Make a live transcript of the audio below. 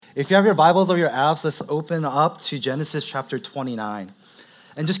If you have your Bibles or your apps, let's open up to Genesis chapter 29.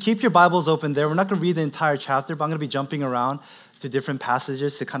 And just keep your Bibles open there. We're not going to read the entire chapter, but I'm going to be jumping around to different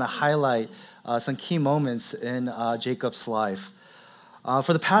passages to kind of highlight some key moments in Jacob's life.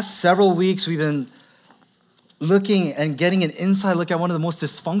 For the past several weeks, we've been looking and getting an inside look at one of the most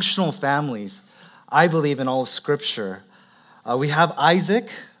dysfunctional families, I believe, in all of Scripture. We have Isaac,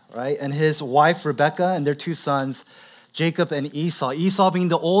 right, and his wife Rebekah, and their two sons, Jacob and Esau. Esau being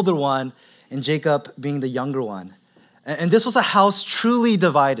the older one, and Jacob being the younger one. And this was a house truly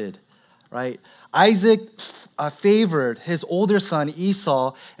divided, right? Isaac favored his older son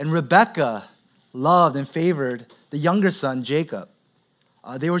Esau, and Rebekah loved and favored the younger son Jacob.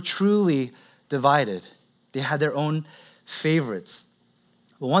 They were truly divided. They had their own favorites.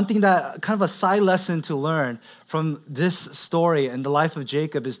 But one thing that, kind of a side lesson to learn from this story and the life of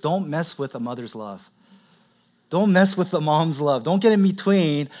Jacob is don't mess with a mother's love. Don't mess with the mom's love. Don't get in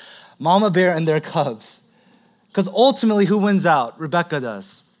between mama bear and their cubs. Because ultimately, who wins out? Rebekah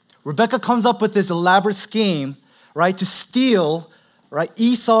does. Rebekah comes up with this elaborate scheme, right, to steal, right,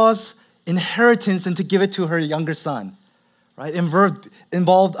 Esau's inheritance and to give it to her younger son, right? Involved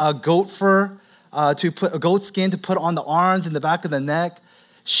goat fur, to put a goat skin to put on the arms and the back of the neck.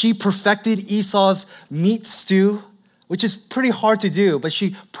 She perfected Esau's meat stew, which is pretty hard to do, but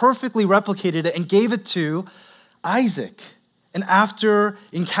she perfectly replicated it and gave it to Isaac. And after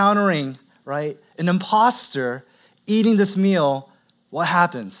encountering, right, an imposter eating this meal, what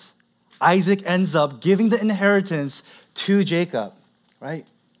happens? Isaac ends up giving the inheritance to Jacob, right?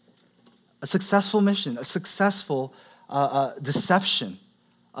 A successful mission, a successful deception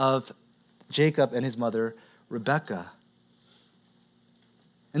of Jacob and his mother, Rebekah.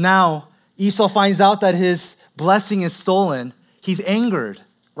 And now Esau finds out that his blessing is stolen. He's angered,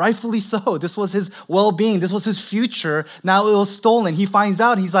 rightfully so. This was his well-being. This was his future. Now it was stolen. He finds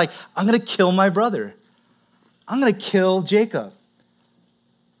out. He's like, I'm going to kill my brother. I'm going to kill Jacob.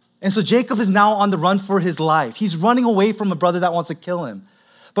 And so Jacob is now on the run for his life. He's running away from a brother that wants to kill him.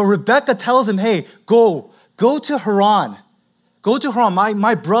 But Rebekah tells him, hey, go to Haran. Go to Haran.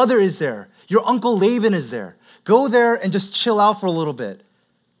 My brother is there. Your uncle Laban is there. Go there and just chill out for a little bit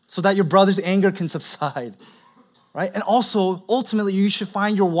so that your brother's anger can subside, right? And also, ultimately, you should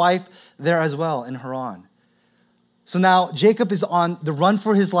find your wife there as well in Haran. So now Jacob is on the run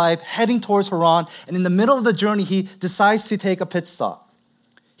for his life, heading towards Haran, and in the middle of the journey, he decides to take a pit stop.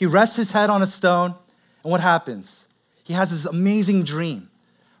 He rests his head on a stone, and what happens? He has this amazing dream,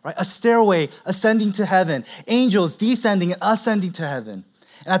 right? A stairway ascending to heaven, angels descending and ascending to heaven.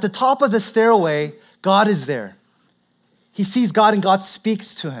 And at the top of the stairway, God is there. He sees God and God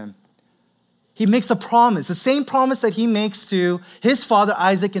speaks to him. He makes a promise, the same promise that he makes to his father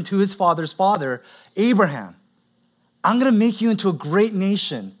Isaac and to his father's father, Abraham. I'm going to make you into a great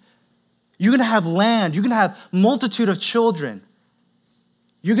nation. You're going to have land. You're going to have multitude of children.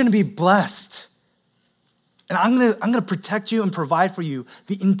 You're going to be blessed. And I'm going to protect you and provide for you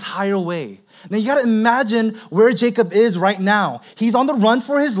the entire way. Now you got to imagine where Jacob is right now. He's on the run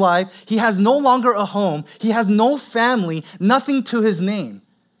for his life. He has no longer a home. He has no family, nothing to his name.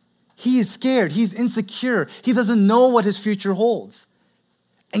 He is scared. He's insecure. He doesn't know what his future holds.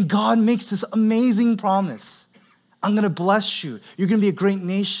 And God makes this amazing promise. I'm going to bless you. You're going to be a great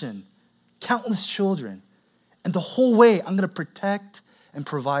nation. Countless children. And the whole way, I'm going to protect and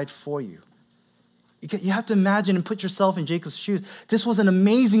provide for you. You have to imagine and put yourself in Jacob's shoes. This was an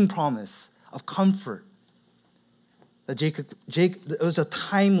amazing promise of comfort. That it was a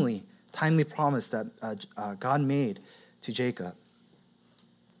timely promise that God made to Jacob.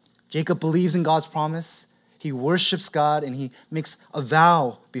 Jacob believes in God's promise. He worships God and he makes a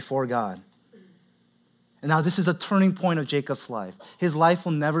vow before God. And now this is a turning point of Jacob's life. His life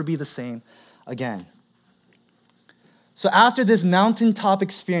will never be the same again. So after this mountaintop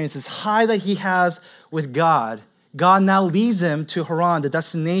experience, this high that he has with God, God now leads him to Haran, the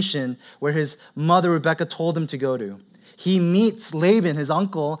destination where his mother Rebekah told him to go to. He meets Laban, his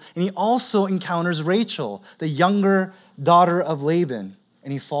uncle, and he also encounters Rachel, the younger daughter of Laban,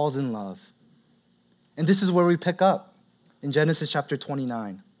 and he falls in love. And this is where we pick up in Genesis chapter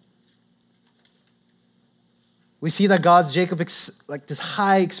 29. We see that this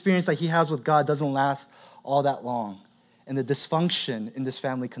high experience that he has with God doesn't last all that long. And the dysfunction in this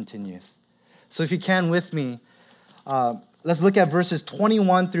family continues. So if you can with me, let's look at verses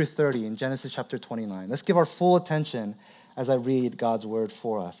 21 through 30 in Genesis chapter 29. Let's give our full attention as I read God's word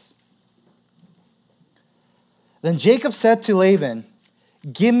for us. Then Jacob said to Laban,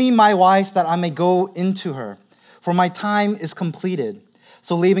 "Give me my wife that I may go into her, for my time is completed.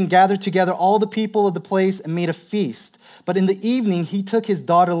 So Laban gathered together all the people of the place and made a feast. But in the evening, he took his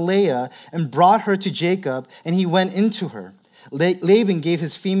daughter Leah and brought her to Jacob, and he went into her. Laban gave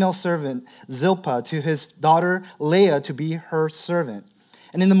his female servant Zilpah to his daughter Leah to be her servant.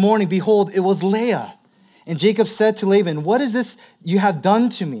 And in the morning, behold, it was Leah. And Jacob said to Laban, "What is this you have done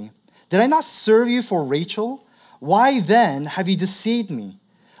to me? Did I not serve you for Rachel? Why then have you deceived me?"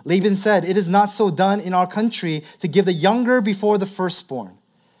 Laban said, "It is not so done in our country to give the younger before the firstborn.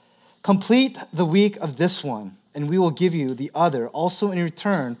 Complete the week of this one, and we will give you the other also in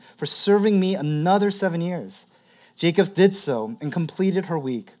return for serving me another 7 years." Jacob did so and completed her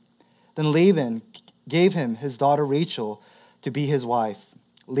week. Then Laban gave him his daughter Rachel to be his wife.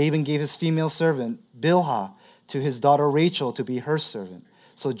 Laban gave his female servant Bilhah to his daughter Rachel to be her servant.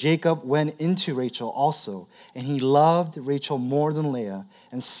 So Jacob went into Rachel also, and he loved Rachel more than Leah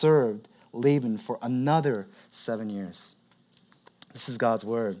and served Laban for another 7 years. This is God's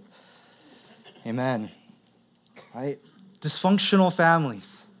word. Amen. Right? Dysfunctional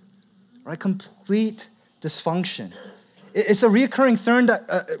families. Right? Complete dysfunction. It's a reoccurring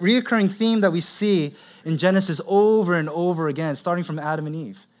theme that we see in Genesis over and over again, starting from Adam and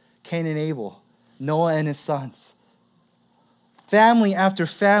Eve, Cain and Abel, Noah and his sons. Family after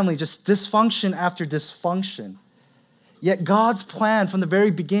family, just dysfunction after dysfunction. Yet God's plan from the very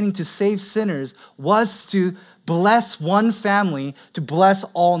beginning to save sinners was to bless one family to bless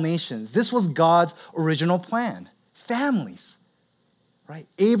all nations. This was God's original plan. Families, right?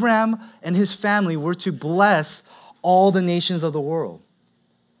 Abraham and his family were to bless all the nations of the world.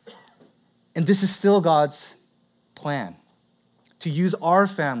 And this is still God's plan, to use our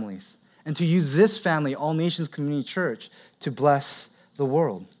families and to use this family, All Nations Community Church, to bless the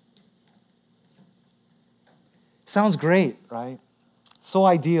world. Sounds great, right? So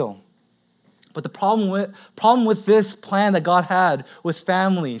ideal. But the problem with this plan that God had with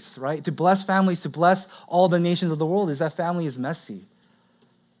families, right? To bless families, to bless all the nations of the world, is that family is messy.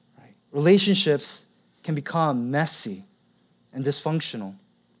 Right? Relationships can become messy and dysfunctional.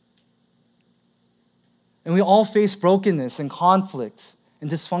 And we all face brokenness and conflict and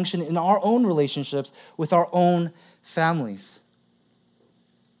dysfunction in our own relationships with our own families.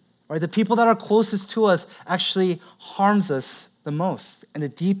 Right? The people that are closest to us actually harms us the most and the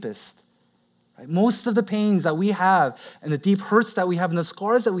deepest. Right? Most of the pains that we have and the deep hurts that we have and the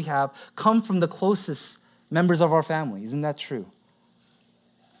scars that we have come from the closest members of our family. Isn't that true?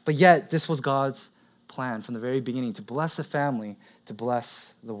 But yet, this was God's plan from the very beginning, to bless the family, to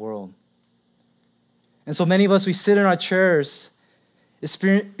bless the world. And so many of us, we sit in our chairs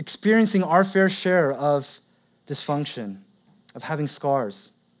experiencing our fair share of dysfunction, of having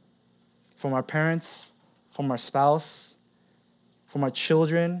scars from our parents, from our spouse, from our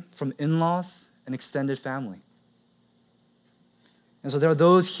children, from in-laws, and extended family. And so there are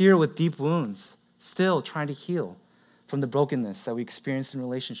those here with deep wounds, still trying to heal from the brokenness that we experience in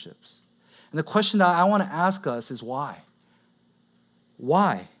relationships. And the question that I want to ask us is why?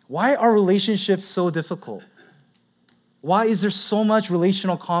 Why? Why are relationships so difficult? Why is there so much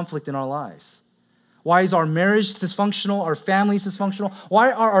relational conflict in our lives? Why is our marriage dysfunctional, our families dysfunctional?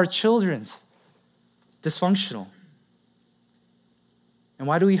 Why are our children dysfunctional? And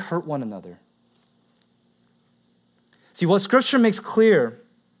why do we hurt one another? See, what Scripture makes clear,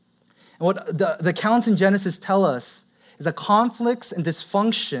 and what the accounts in Genesis tell us, is that conflicts and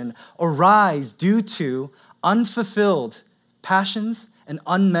dysfunction arise due to unfulfilled passions and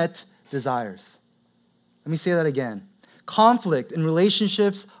unmet desires. Let me say that again. Conflict in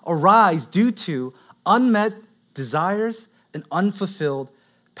relationships arise due to unmet desires and unfulfilled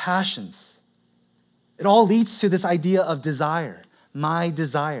passions. It all leads to this idea of desire,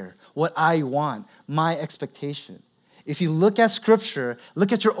 what I want, my expectation. If you look at Scripture,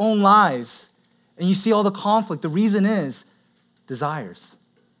 look at your own lives, and you see all the conflict, the reason is desires.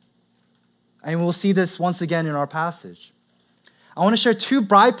 And we'll see this once again in our passage. I want to share two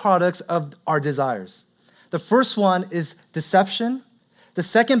byproducts of our desires. The first one is deception. The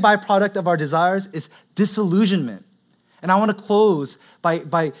second byproduct of our desires is disillusionment. And I want to close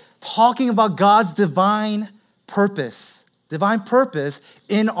by talking about God's divine purpose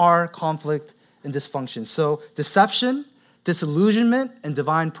in our conflict and dysfunction. So deception, disillusionment, and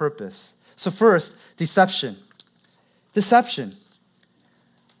divine purpose. So first, deception. Deception.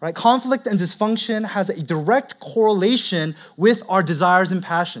 Right? Conflict and dysfunction has a direct correlation with our desires and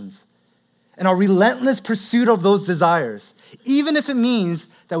passions and our relentless pursuit of those desires, even if it means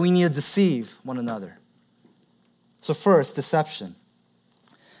that we need to deceive one another. So first, deception.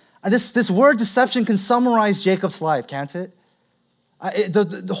 And this word deception can summarize Jacob's life, can't it?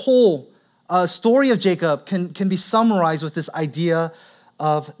 The whole story of Jacob can be summarized with this idea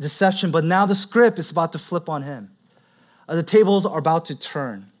of deception, but now the script is about to flip on him. The tables are about to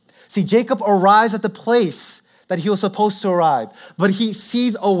turn. See, Jacob arrives at the place that he was supposed to arrive, but he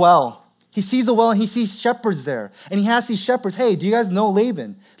sees a well. He sees a well and he sees shepherds there. And he asks these shepherds, hey, do you guys know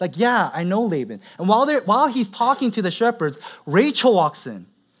Laban? Like, yeah, I know Laban. And while he's talking to the shepherds, Rachel walks in.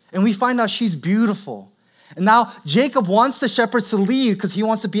 And we find out she's beautiful. And now Jacob wants the shepherds to leave because he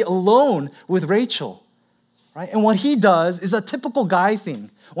wants to be alone with Rachel. Right? And what he does is a typical guy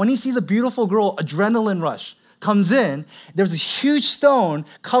thing. When he sees a beautiful girl, adrenaline rush comes in. There's a huge stone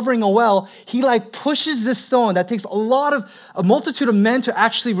covering a well. He pushes this stone that takes a multitude of men to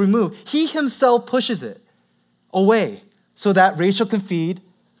actually remove. He himself pushes it away so that Rachel can feed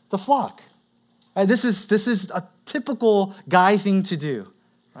the flock. Right? This is a typical guy thing to do,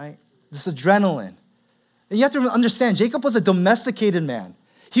 right? This adrenaline. And you have to understand, Jacob was a domesticated man.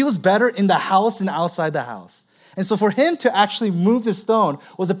 He was better in the house than outside the house. And so for him to actually move the stone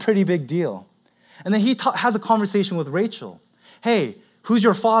was a pretty big deal. And then he has a conversation with Rachel. Hey, who's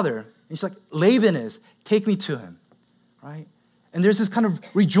your father? And she's like, Laban is. Take me to him, right? And there's this kind of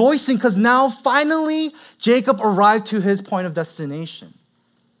rejoicing because now finally Jacob arrived to his point of destination.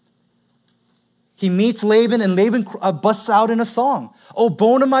 He meets Laban and Laban busts out in a song. Oh,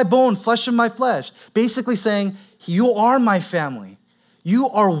 bone of my bone, flesh of my flesh. Basically saying, you are my family. You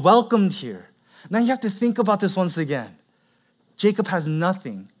are welcomed here. Now you have to think about this once again. Jacob has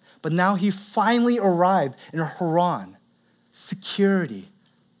nothing. But now he finally arrived in Haran. Security,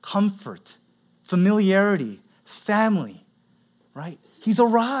 comfort, familiarity, family, right? He's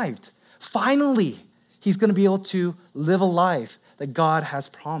arrived. Finally, he's going to be able to live a life that God has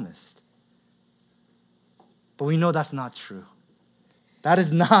promised. But we know that's not true. That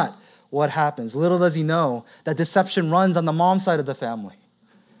is not what happens. Little does he know that deception runs on the mom side of the family.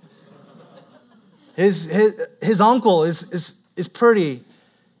 His uncle is pretty...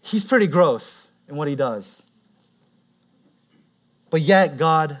 He's pretty gross in what he does. But yet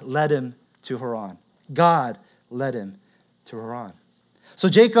God led him to Haran. God led him to Haran. So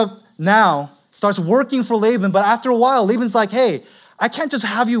Jacob now starts working for Laban, but after a while, Laban's like, hey, I can't just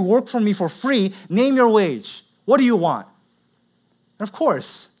have you work for me for free. Name your wage. What do you want? And of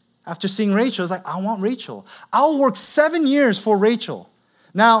course, after seeing Rachel, he's like, I want Rachel. I'll work 7 years for Rachel.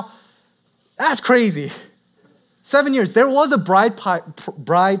 Now, that's crazy. 7 years. There was a bride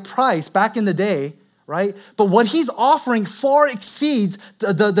price back in the day, right? But what he's offering far exceeds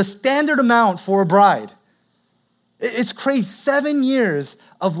the standard amount for a bride. It's crazy. 7 years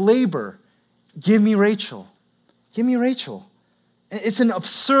of labor. Give me Rachel. Give me Rachel. It's an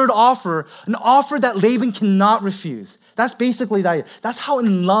absurd offer, an offer that Laban cannot refuse. That's basically that. That's how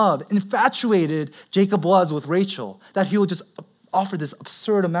in love, infatuated Jacob was with Rachel, that he would just offer this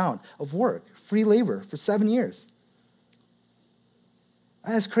absurd amount of work, free labor for 7 years.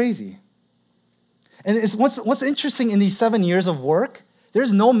 That's crazy. And what's interesting in these 7 years of work,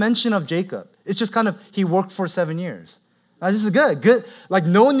 there's no mention of Jacob. It's just kind of, he worked for 7 years. Now, this is good. Good. Like,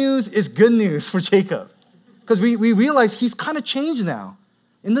 no news is good news for Jacob. Because we realize he's kind of changed now.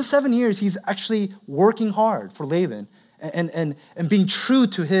 In the 7 years, he's actually working hard for Laban and being true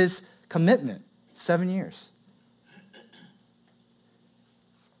to his commitment. 7 years.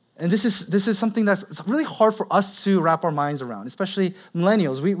 And this is something that's really hard for us to wrap our minds around, especially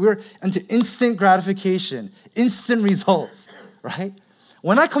millennials. We're into instant gratification, instant results, right?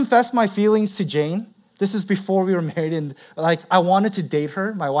 When I confessed my feelings to Jane, this is before we were married, and I wanted to date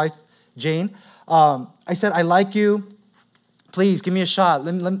her, my wife, Jane. I said, I like you. Please, give me a shot.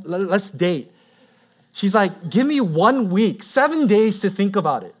 Let's date. She's like, give me 1 week, 7 days to think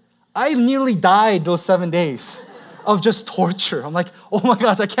about it. I nearly died those 7 days of just torture. I'm like, oh my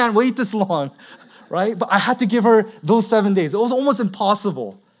gosh, I can't wait this long, right? But I had to give her those 7 days. It was almost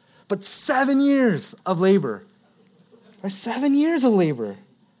impossible. But 7 years of labor, right? 7 years of labor.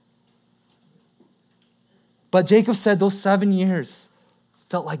 But Jacob said those 7 years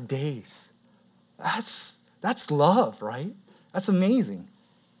felt like days. That's love, right? That's amazing.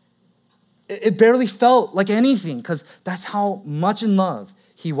 It barely felt like anything because that's how much in love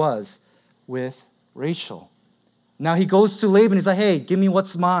he was with Rachel. Now he goes to Laban. He's like, hey, give me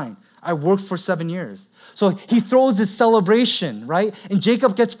what's mine. I worked for 7 years. So he throws this celebration, right? And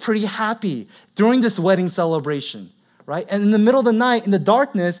Jacob gets pretty happy during this wedding celebration, right? And in the middle of the night, in the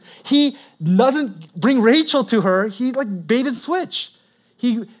darkness, he doesn't bring Rachel to her. He bait and switch.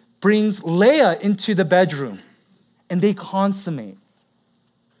 He brings Leah into the bedroom and they consummate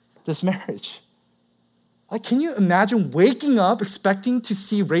this marriage. Can you imagine waking up expecting to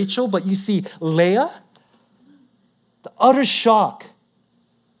see Rachel, but you see Leah? The utter shock.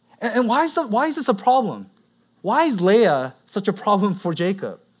 And why is this a problem? Why is Leah such a problem for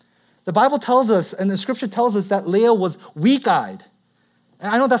Jacob? The Bible tells us, and the scripture tells us that Leah was weak-eyed.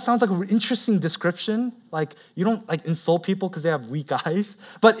 And I know that sounds like an interesting description. Like, you don't insult people because they have weak eyes.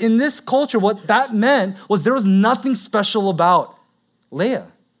 But in this culture, what that meant was there was nothing special about Leah.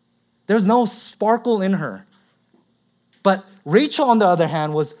 There's no sparkle in her. But Rachel, on the other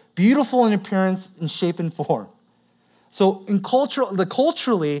hand, was beautiful in appearance, in shape, and form. So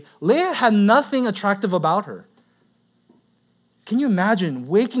culturally, Leah had nothing attractive about her. Can you imagine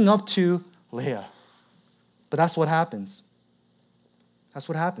waking up to Leah? But that's what happens. That's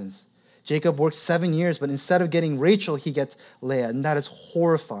what happens. Jacob works 7 years, but instead of getting Rachel, he gets Leah. And that is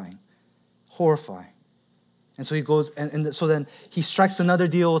horrifying. Horrifying. And so he goes, and so then he strikes another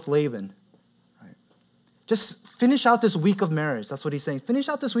deal with Laban. Right? Just finish out this week of marriage. That's what he's saying. Finish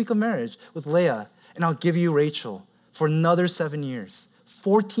out this week of marriage with Leah, and I'll give you Rachel for another 7 years.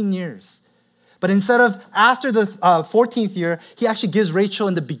 14 years. But instead of after the 14th year, he actually gives Rachel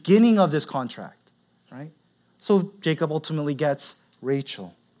in the beginning of this contract. Right? So Jacob ultimately gets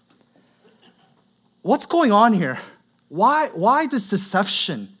Rachel. What's going on here? Why this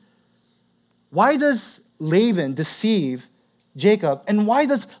deception? Why does Laban deceive Jacob? And why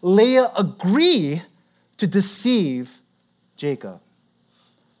does Leah agree to deceive Jacob?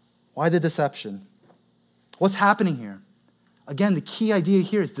 Why the deception? What's happening here? Again, the key idea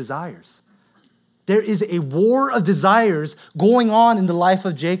here is desires. There is a war of desires going on in the life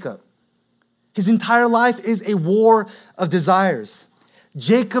of Jacob. His entire life is a war of desires.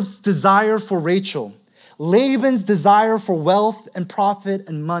 Jacob's desire for Rachel, Laban's desire for wealth and profit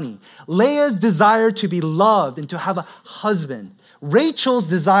and money, Leah's desire to be loved and to have a husband, Rachel's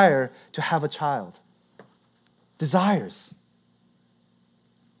desire to have a child. Desires.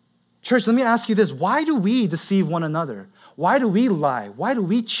 Church, let me ask you this. Why do we deceive one another? Why do we lie? Why do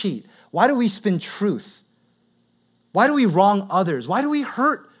we cheat? Why do we spin truth? Why do we wrong others? Why do we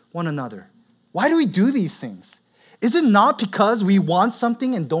hurt one another? Why do we do these things? Is it not because we want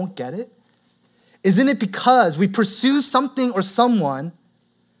something and don't get it? Isn't it because we pursue something or someone,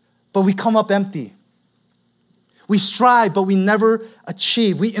 but we come up empty? We strive, but we never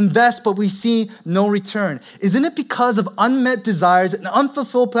achieve. We invest, but we see no return. Isn't it because of unmet desires and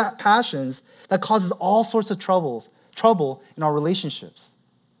unfulfilled passions that causes all sorts of trouble in our relationships?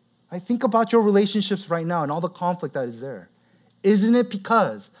 I think about your relationships right now and all the conflict that is there. Isn't it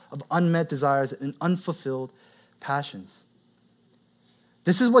because of unmet desires and unfulfilled passions?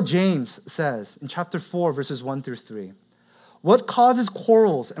 This is what James says in chapter 4, verses 1 through 3. What causes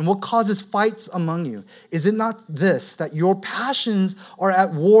quarrels and what causes fights among you? Is it not this, that your passions are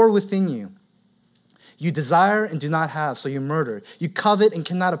at war within you? You desire and do not have, so you murder. You covet and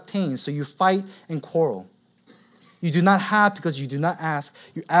cannot obtain, so you fight and quarrel. You do not have because you do not ask.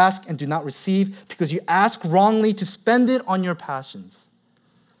 You ask and do not receive because you ask wrongly to spend it on your passions.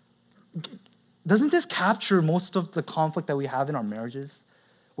 Doesn't this capture most of the conflict that we have in our marriages,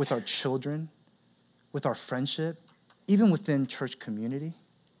 with our children, with our friendship, even within church community?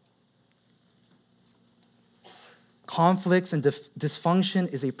 Conflicts and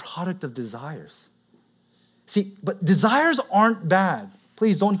dysfunction is a product of desires. See, but desires aren't bad.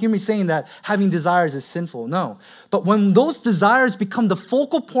 Please don't hear me saying that having desires is sinful. No. But when those desires become the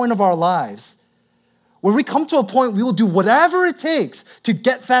focal point of our lives, where we come to a point we will do whatever it takes to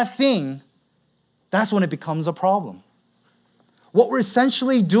get that thing, that's when it becomes a problem. What we're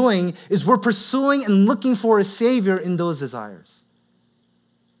essentially doing is we're pursuing and looking for a savior in those desires.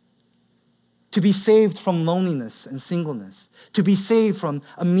 To be saved from loneliness and singleness. To be saved from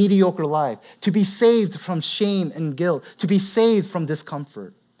a mediocre life. To be saved from shame and guilt. To be saved from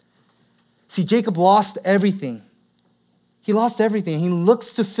discomfort. See, Jacob lost everything. He lost everything. He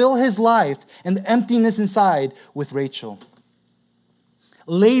looks to fill his life and the emptiness inside with Rachel.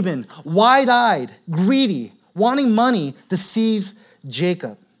 Laban, wide-eyed, greedy, wanting money, deceives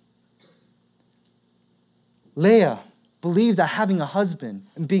Jacob. Leah believed that having a husband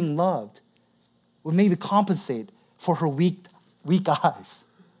and being loved would maybe compensate for her weak eyes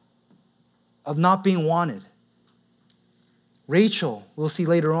of not being wanted. Rachel, we'll see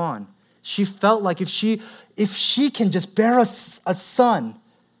later on, she felt like if she can just bear a son,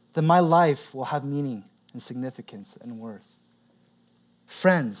 then my life will have meaning and significance and worth.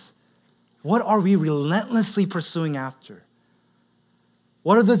 Friends, what are we relentlessly pursuing after?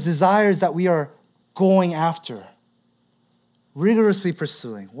 What are the desires that we are going after? Rigorously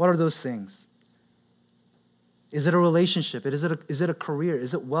pursuing. What are those things? Is it a relationship? Is it a career?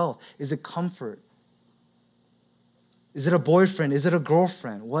 Is it wealth? Is it comfort? Is it a boyfriend? Is it a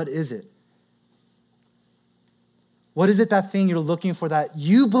girlfriend? What is it? What is it, that thing you're looking for that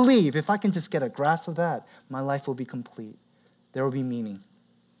you believe, if I can just get a grasp of that, my life will be complete. There will be meaning.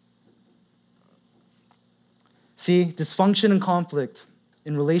 See, dysfunction and conflict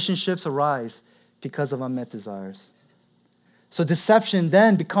in relationships arise because of unmet desires. So deception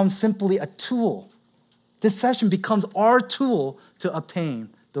then becomes simply a tool. Deception becomes our tool to obtain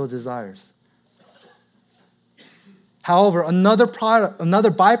those desires. However, another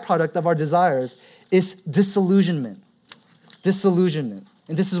byproduct of our desires is disillusionment. Disillusionment.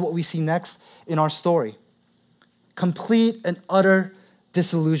 And this is what we see next in our story. Complete and utter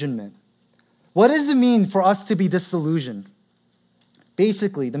disillusionment. What does it mean for us to be disillusioned?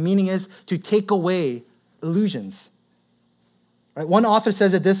 Basically, the meaning is to take away illusions. Right? One author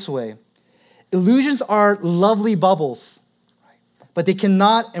says it this way: illusions are lovely bubbles, but they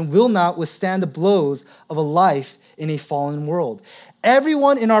cannot and will not withstand the blows of a life in a fallen world.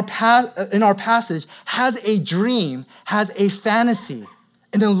 Everyone in our passage has a dream, has a fantasy,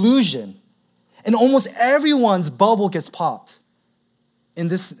 an illusion, and almost everyone's bubble gets popped in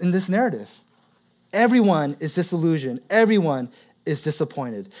this narrative. Everyone is disillusioned. Everyone is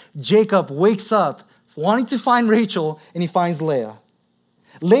disappointed. Jacob wakes up wanting to find Rachel, and he finds Leah.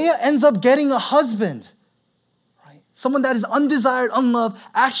 Leah ends up getting a husband. Right? Someone that is undesired, unloved,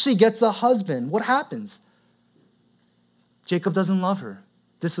 actually gets a husband. What happens? Jacob doesn't love her.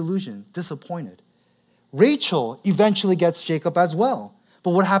 Disillusioned, disappointed. Rachel eventually gets Jacob as well.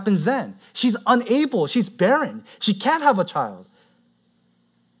 But what happens then? She's unable. She's barren. She can't have a child.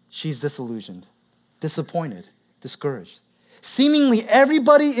 She's disillusioned, disappointed, discouraged. Seemingly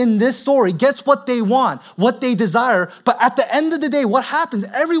everybody in this story gets what they want, what they desire, but at the end of the day, what happens?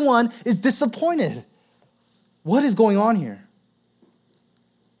 Everyone is disappointed. What is going on here?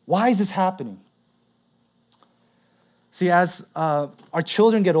 Why is this happening? See, as our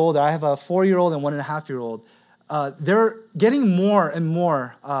children get older, I have a 4-year-old and 1.5-year-old, they're getting more and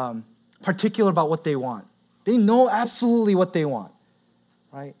more particular about what they want. They know absolutely what they want,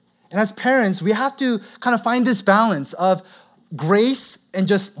 right? And as parents, we have to kind of find this balance of grace and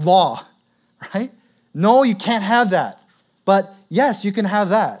just law, right? No, you can't have that. But yes, you can have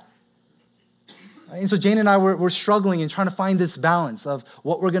that. And so Jane and I were struggling and trying to find this balance of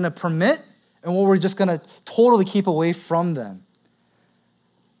what we're going to permit and what we're just going to totally keep away from them,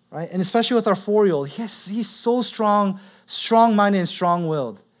 right? And especially with our 4-year-old, he's so strong-minded and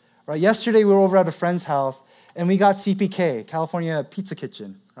strong-willed, right? Yesterday, we were over at a friend's house, and we got CPK, California Pizza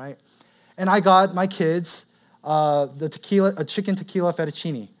Kitchen, right? And I got my kids a chicken tequila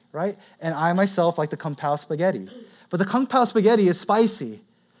fettuccine, right? And I myself like the Kung Pao spaghetti. But the Kung Pao spaghetti is spicy.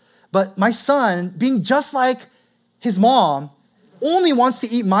 But my son, being just like his mom, only wants to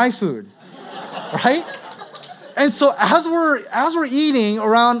eat my food, right? And so as we're eating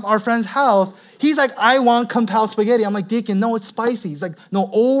around our friend's house, he's like, I want Kung Pao spaghetti. I'm like, Deacon, no, it's spicy. He's like, no,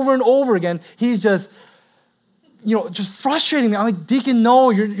 over and over again. He's just frustrating me. I'm like, Deacon, no,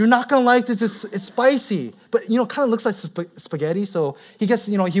 you're not going to like this. It's spicy. But, kind of looks like spaghetti. So he gets,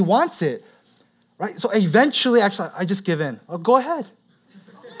 he wants it, right? So eventually, actually, I just give in. Oh, go ahead.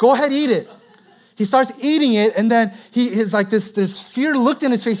 Go ahead, eat it. He starts eating it, and then he's like, this fear looked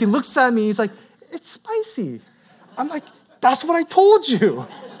in his face. He looks at me. He's like, it's spicy. I'm like, that's what I told you.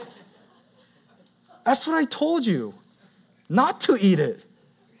 That's what I told you. Not to eat it.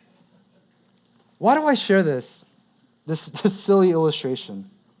 Why do I share this silly illustration?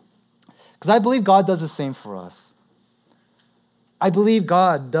 Because I believe God does the same for us. I believe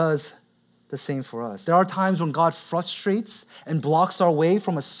God does the same for us. There are times when God frustrates and blocks our way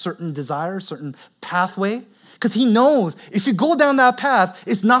from a certain desire, a certain pathway, because he knows if you go down that path,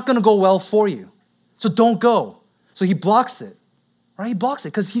 it's not going to go well for you. So don't go. So he blocks it, right? He blocks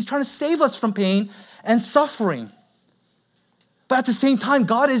it because he's trying to save us from pain and suffering. But at the same time,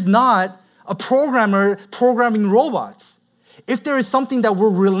 God is not a programmer programming robots. If there is something that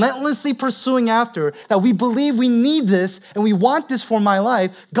we're relentlessly pursuing after, that we believe we need this and we want this for my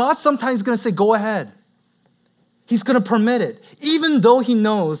life, God sometimes is going to say, go ahead. He's going to permit it, even though he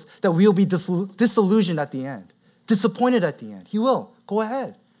knows that we'll be disillusioned at the end, disappointed at the end. He will. Go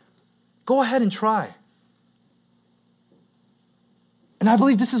ahead. Go ahead and try. And I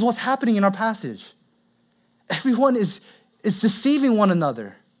believe this is what's happening in our passage. Everyone is deceiving one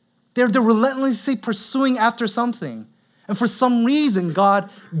another. They're relentlessly pursuing after something. And for some reason, God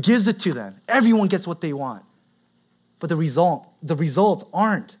gives it to them. Everyone gets what they want. But the results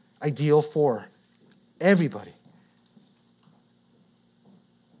aren't ideal for everybody.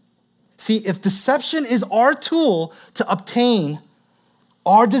 See, if deception is our tool to obtain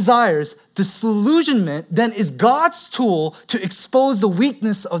our desires, disillusionment then is God's tool to expose the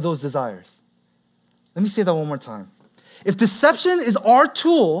weakness of those desires. Let me say that one more time. If deception is our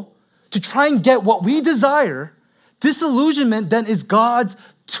tool to try and get what we desire, disillusionment then is God's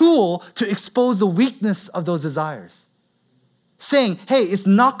tool to expose the weakness of those desires. Saying, hey, it's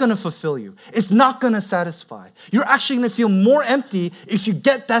not going to fulfill you. It's not going to satisfy. You're actually going to feel more empty if you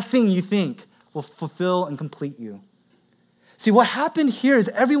get that thing you think will fulfill and complete you. See, what happened here is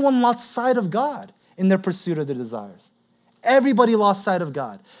everyone lost sight of God in their pursuit of their desires. Everybody lost sight of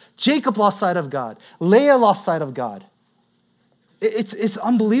God. Jacob lost sight of God. Leah lost sight of God. It's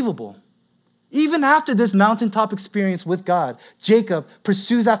unbelievable. Even after this mountaintop experience with God, Jacob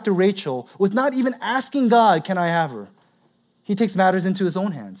pursues after Rachel with not even asking God, can I have her? He takes matters into his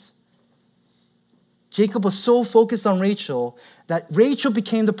own hands. Jacob was so focused on Rachel that Rachel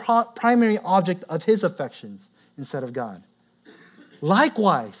became the primary object of his affections instead of God.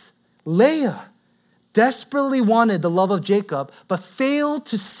 Likewise, Leah desperately wanted the love of Jacob, but failed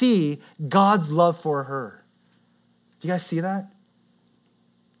to see God's love for her. Do you guys see that?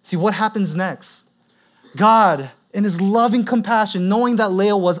 See, what happens next? God, in his loving compassion, knowing that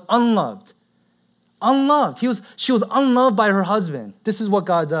Leah was unloved, she was unloved by her husband. This is what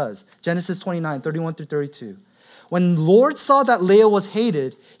God does. Genesis 29, 31 through 32. When the Lord saw that Leah was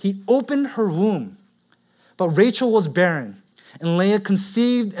hated, he opened her womb. But Rachel was barren, and Leah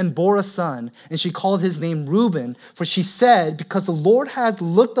conceived and bore a son, and she called his name Reuben, for she said, because the Lord has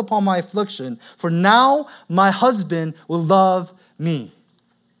looked upon my affliction, for now my husband will love me.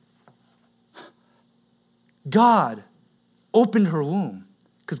 God opened her womb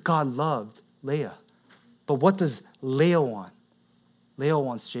because God loved Leah. But what does Leah want? Leah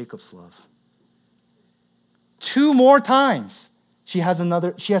wants Jacob's love. 2 more times, she has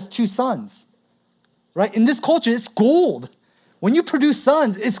 2 sons. Right? In this culture, it's gold. When you produce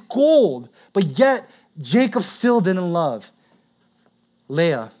sons, it's gold. But yet, Jacob still didn't love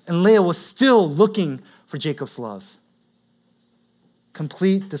Leah. And Leah was still looking for Jacob's love.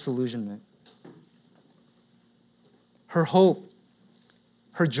 Complete disillusionment. Her hope,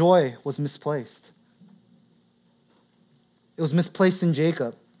 her joy was misplaced. It was misplaced in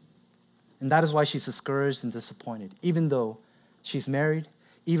Jacob. And that is why she's discouraged and disappointed, even though she's married,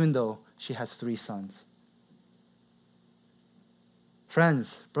 even though she has 3 sons.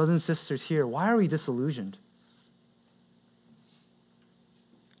 Friends, brothers and sisters here, why are we disillusioned?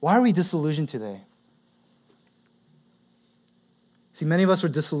 Why are we disillusioned today? See, many of us were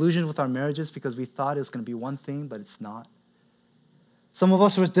disillusioned with our marriages because we thought it was going to be one thing, but it's not. Some of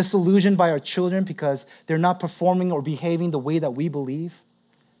us were disillusioned by our children because they're not performing or behaving the way that we believe.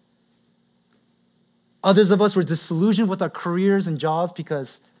 Others of us were disillusioned with our careers and jobs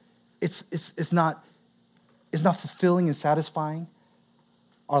because it's not fulfilling and satisfying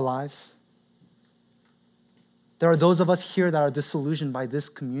our lives. There are those of us here that are disillusioned by this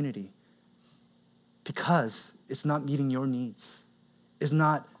community because it's not meeting your needs. It's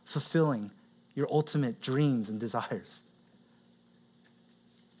not fulfilling your ultimate dreams and desires.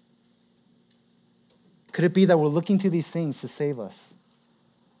 Could it be that we're looking to these things to save us?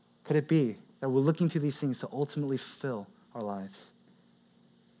 Could it be that we're looking to these things to ultimately fulfill our lives?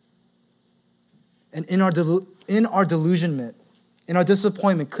 And in our delusionment, in our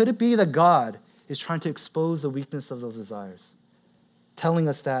disappointment, could it be that God is trying to expose the weakness of those desires, telling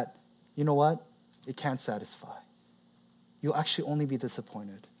us that, you know what? It can't satisfy. You'll actually only be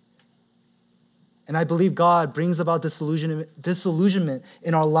disappointed. And I believe God brings about disillusionment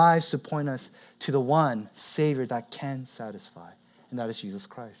in our lives to point us to the one Savior that can satisfy, and that is Jesus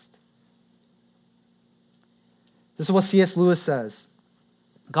Christ. This is what C.S. Lewis says.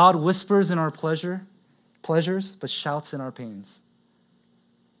 God whispers in our pleasures, but shouts in our pains.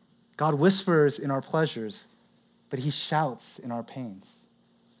 God whispers in our pleasures, but he shouts in our pains.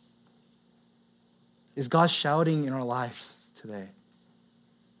 Is God shouting in our lives today?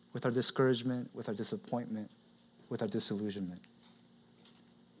 With our discouragement, with our disappointment, with our disillusionment.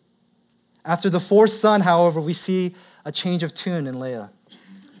 After the 4th son, however, we see a change of tune in Leah.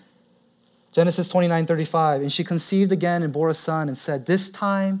 Genesis 29:35, and she conceived again and bore a son and said, this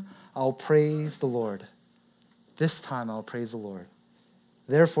time I'll praise the Lord. This time I'll praise the Lord.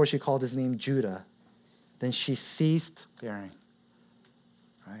 Therefore she called his name Judah. Then she ceased bearing.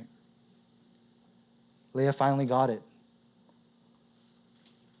 Right? Leah finally got it.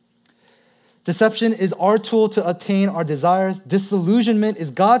 Deception is our tool to attain our desires. Disillusionment is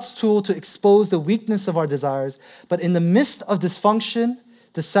God's tool to expose the weakness of our desires. But in the midst of dysfunction,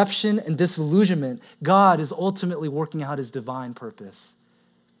 deception, and disillusionment, God is ultimately working out his divine purpose.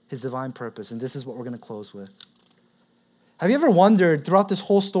 His divine purpose. And this is what we're going to close with. Have you ever wondered throughout this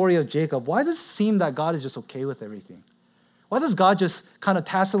whole story of Jacob, why does it seem that God is just okay with everything? Why does God just kind of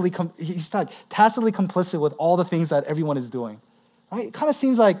he's like tacitly complicit with all the things that everyone is doing? Right? It kind of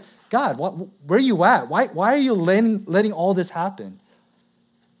seems like, God, where are you at? Why are you letting all this happen?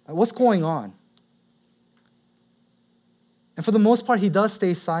 What's going on? And for the most part, he does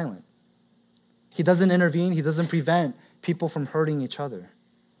stay silent. He doesn't intervene. He doesn't prevent people from hurting each other.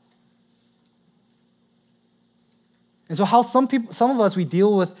 And so how some of us, we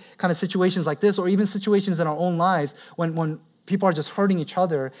deal with kind of situations like this, or even situations in our own lives when people are just hurting each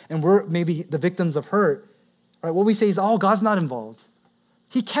other and we're maybe the victims of hurt, right? What we say is, oh, God's not involved.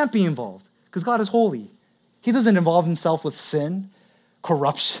 He can't be involved because God is holy. He doesn't involve himself with sin,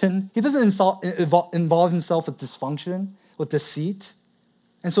 corruption. He doesn't involve himself with dysfunction, with deceit.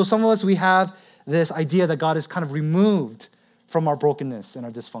 And so some of us, we have this idea that God is kind of removed from our brokenness and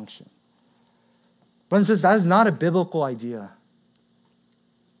our dysfunction. Brothers and sisters, that is not a biblical idea.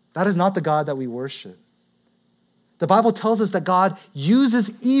 That is not the God that we worship. The Bible tells us that God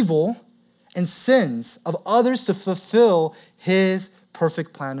uses evil and sins of others to fulfill his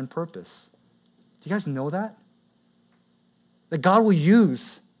perfect plan and purpose. Do you guys know that? That God will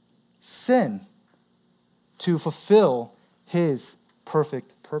use sin to fulfill his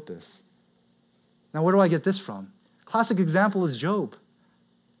perfect purpose. Now, where do I get this from? Classic example is Job.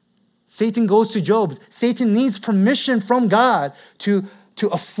 Satan goes to Job. Satan needs permission from God to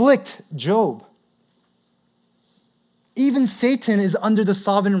afflict Job. Even Satan is under the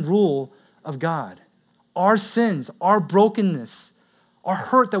sovereign rule of God. Our sins, our brokenness, our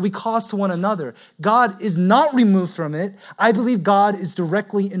hurt that we cause to one another, God is not removed from it. I believe God is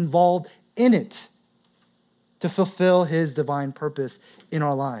directly involved in it to fulfill his divine purpose in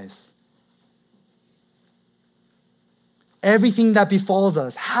our lives. Everything that befalls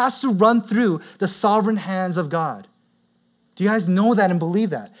us has to run through the sovereign hands of God. Do you guys know that and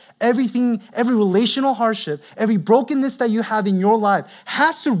believe that? Everything, every relational hardship, every brokenness that you have in your life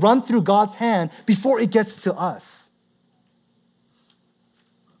has to run through God's hand before it gets to us.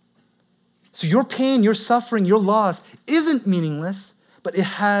 So your pain, your suffering, your loss isn't meaningless, but it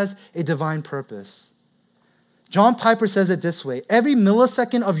has a divine purpose. John Piper says it this way: every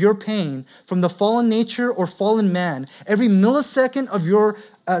millisecond of your pain from the fallen nature or fallen man, every millisecond of your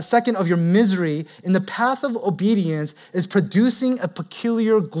second of your misery in the path of obedience is producing a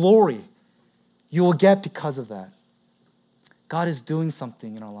peculiar glory you will get because of that. God is doing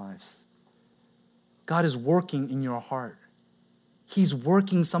something in our lives. God is working in your heart. He's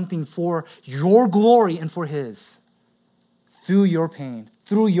working something for your glory and for his, through your pain,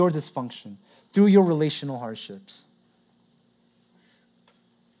 through your dysfunction, through your relational hardships.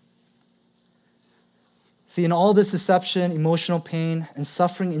 See, in all this deception, emotional pain, and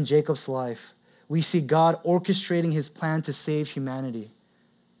suffering in Jacob's life, we see God orchestrating his plan to save humanity.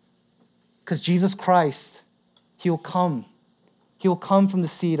 Because Jesus Christ, he'll come. He'll come from the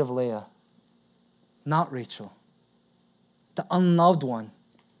seed of Leah, not Rachel. The unloved one,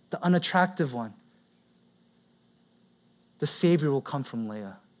 the unattractive one. The Savior will come from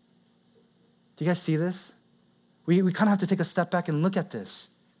Leah. Do you guys see this? We kind of have to take a step back and look at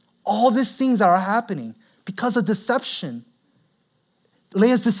this. All these things that are happening because of deception,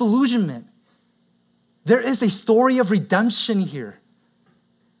 Leah's disillusionment. There is a story of redemption here.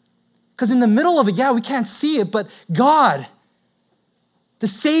 Because in the middle of it, we can't see it, but God, the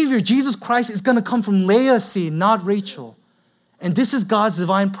Savior, Jesus Christ, is going to come from Leah's seed, not Rachel. And this is God's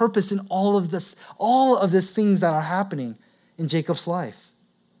divine purpose in all of these things that are happening in Jacob's life.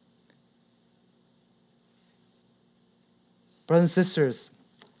 Brothers and sisters,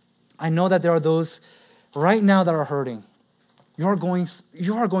 I know that there are those right now that are hurting. You are going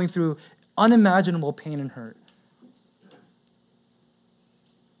through unimaginable pain and hurt.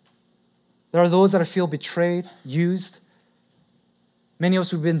 There are those that feel betrayed, used. Many of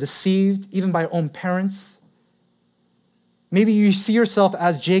us have been deceived, even by our own parents. Maybe you see yourself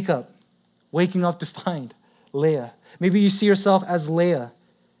as Jacob, waking up to find Leah. Maybe you see yourself as Leah,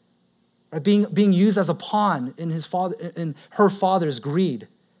 or being used as a pawn in her father's greed.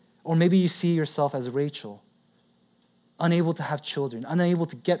 Or maybe you see yourself as Rachel, unable to have children, unable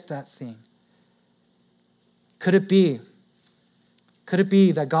to get that thing. Could it be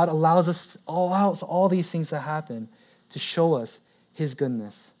that God allows all these things to happen to show us his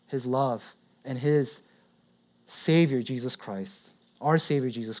goodness, his love, and his Savior, Jesus Christ, our Savior,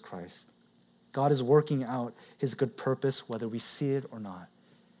 Jesus Christ. God is working out his good purpose, whether we see it or not.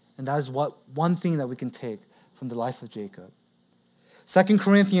 And that is one thing that we can take from the life of Jacob. 2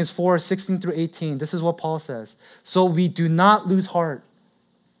 Corinthians 4, 16 through 18, this is what Paul says. So we do not lose heart.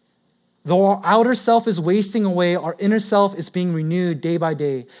 Though our outer self is wasting away, our inner self is being renewed day by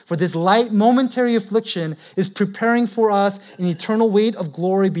day. For this light momentary affliction is preparing for us an eternal weight of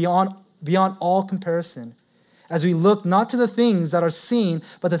glory beyond all comparison. As we look not to the things that are seen,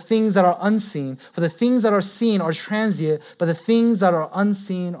 but the things that are unseen. For the things that are seen are transient, but the things that are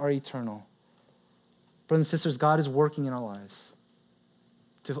unseen are eternal. Brothers and sisters, God is working in our lives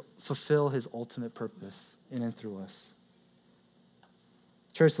to fulfill his ultimate purpose in and through us.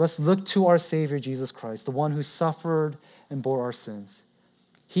 Church, let's look to our Savior, Jesus Christ, the one who suffered and bore our sins.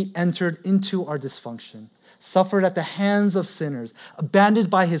 He entered into our dysfunction, suffered at the hands of sinners, abandoned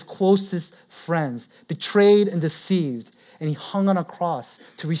by his closest friends, betrayed and deceived, and he hung on a cross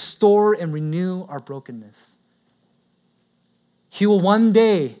to restore and renew our brokenness. He will one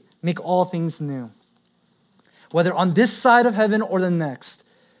day make all things new. Whether on this side of heaven or the next,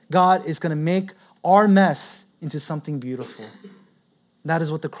 God is going to make our mess into something beautiful. That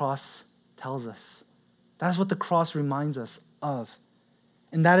is what the cross tells us. That is what the cross reminds us of.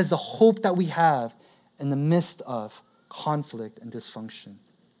 And that is the hope that we have in the midst of conflict and dysfunction.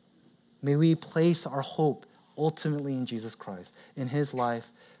 May we place our hope ultimately in Jesus Christ, in his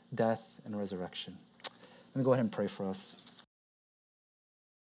life, death, and resurrection. Let me go ahead and pray for us.